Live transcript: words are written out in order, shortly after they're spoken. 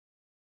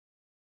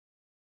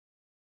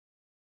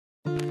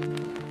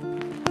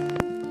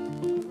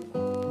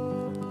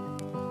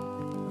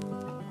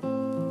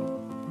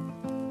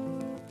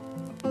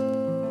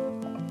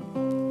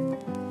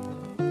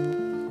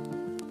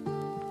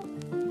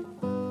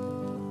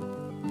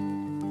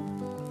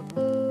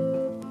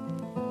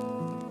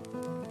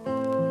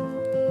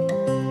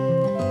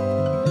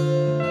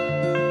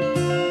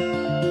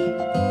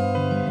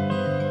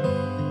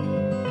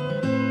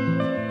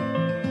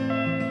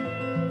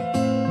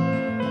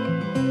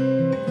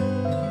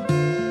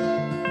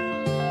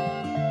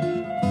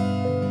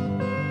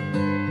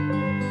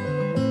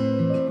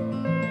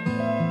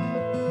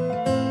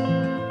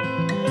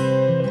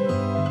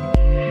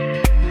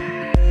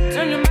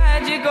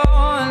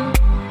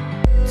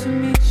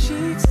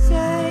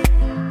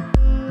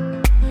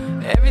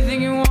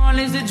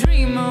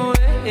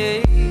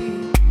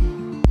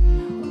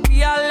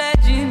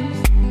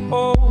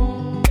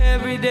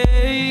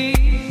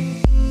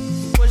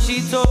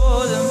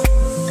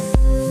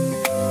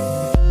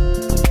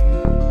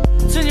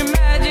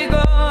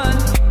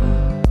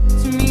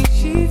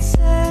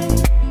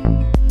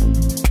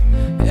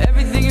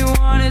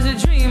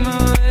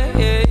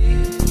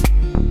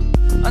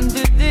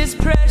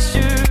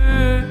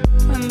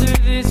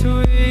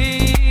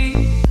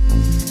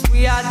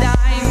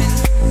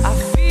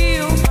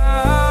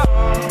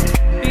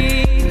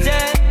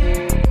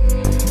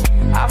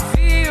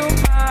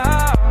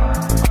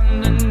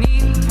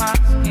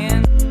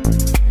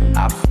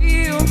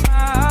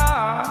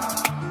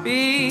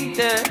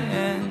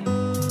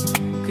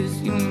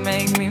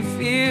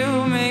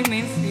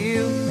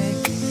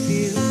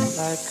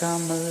like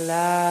I'm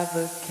alive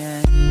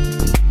again.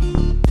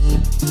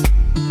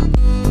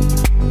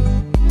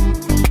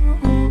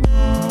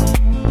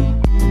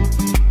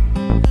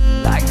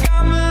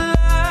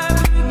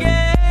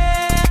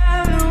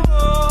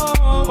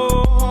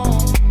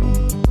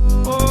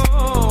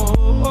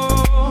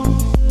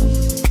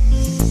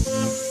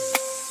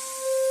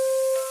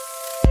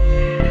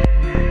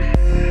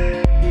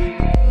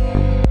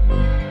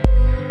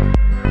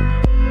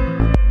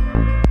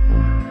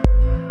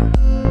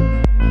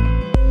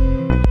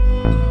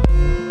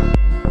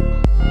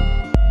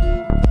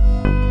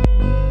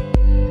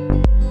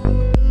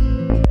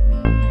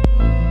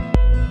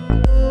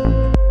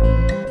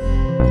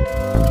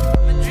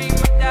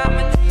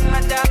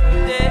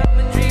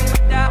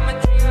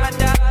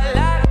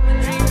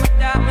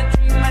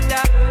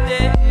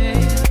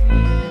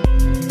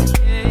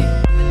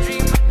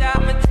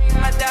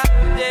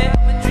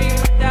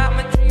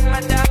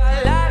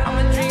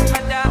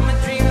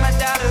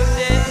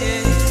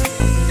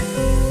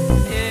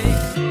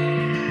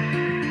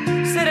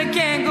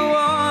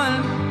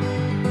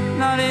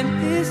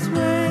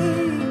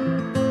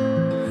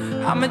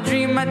 I'm a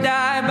dream, I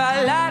die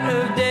by light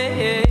of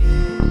day.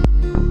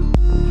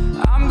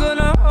 I'm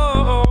gonna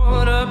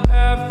hold up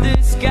half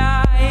the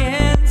sky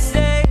and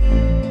say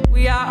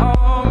we are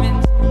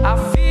omens. I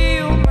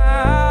feel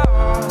my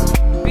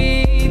heart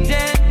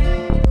beating.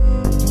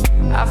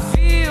 I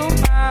feel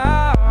my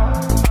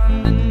heart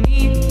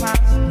underneath my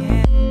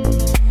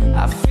skin.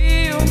 I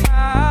feel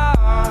my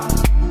heart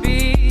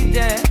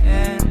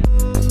beating.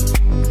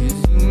 'Cause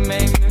you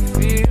make me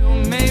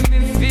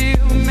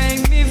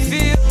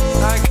feel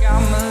like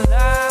I'm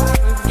alive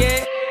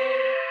again.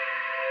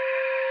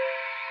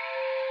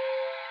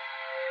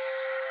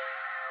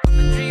 I'm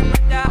a dream, I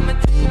die, I'm a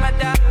dream, I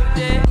die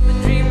today. I'm a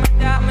dream, I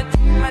die, I'm a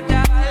dream, I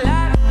die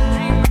alive. I'm a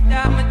dream, I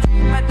die, I'm a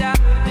dream, I die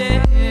today.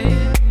 I'm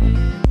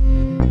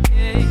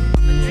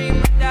a dream,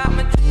 I die, I'm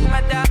a dream, I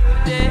die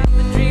today. I'm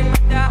a dream, I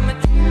die, I'm a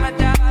dream, I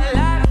die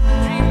alive. I'm a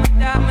dream, I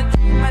die, I'm a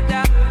dream, I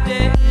die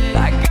today.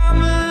 Like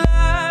I'm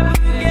alive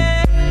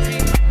again. I'm a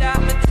dream, I die,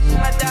 I'm a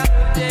dream, I die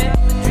today.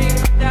 I'm a dream,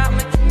 I die, I'm a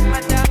dream, I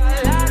die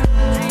alive.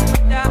 I'm a dream, I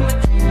die, I'm a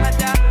dream, I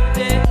die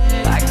today.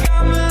 Like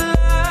I'm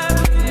alive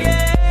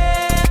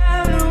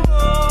again.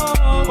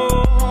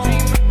 Oh,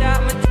 dream, I die,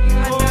 I'm a dream,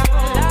 I die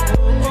alive.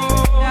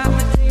 I'm a dream, I die, I'm a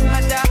dream, I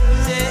die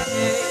today.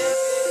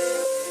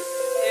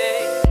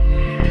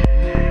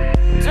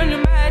 Turn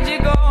your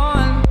magic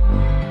on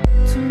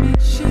to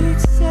make shit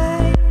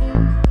say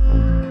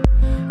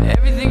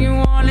everything you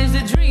want is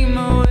a dream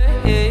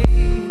away.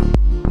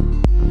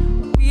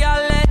 We are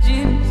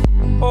legends,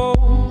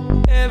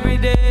 oh, every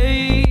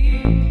day.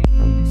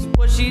 It's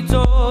what she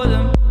told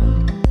them.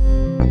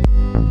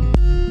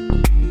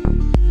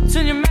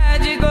 Turn your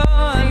magic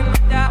on.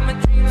 I'm a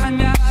dream, I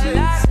die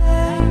alive.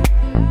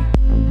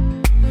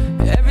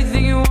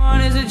 Everything you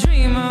want is a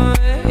dream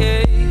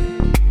away.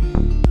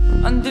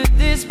 Under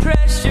this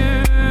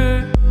pressure,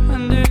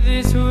 under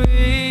this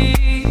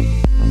weight,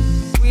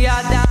 we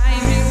are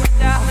diamonds.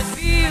 I'm a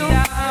feel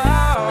my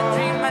heart. I'm a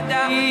dream, I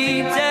die.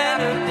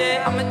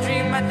 I'm a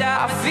dream, I die.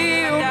 I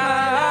feel my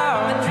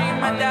heart. I'm a dream,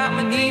 I die. I'm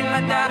a dream, I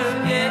die.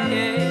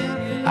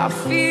 I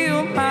feel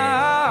my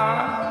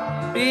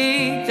heart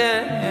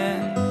beating.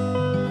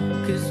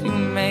 'Cause you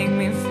make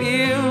me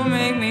feel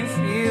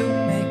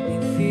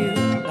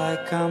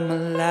like I'm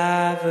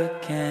alive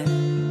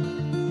again.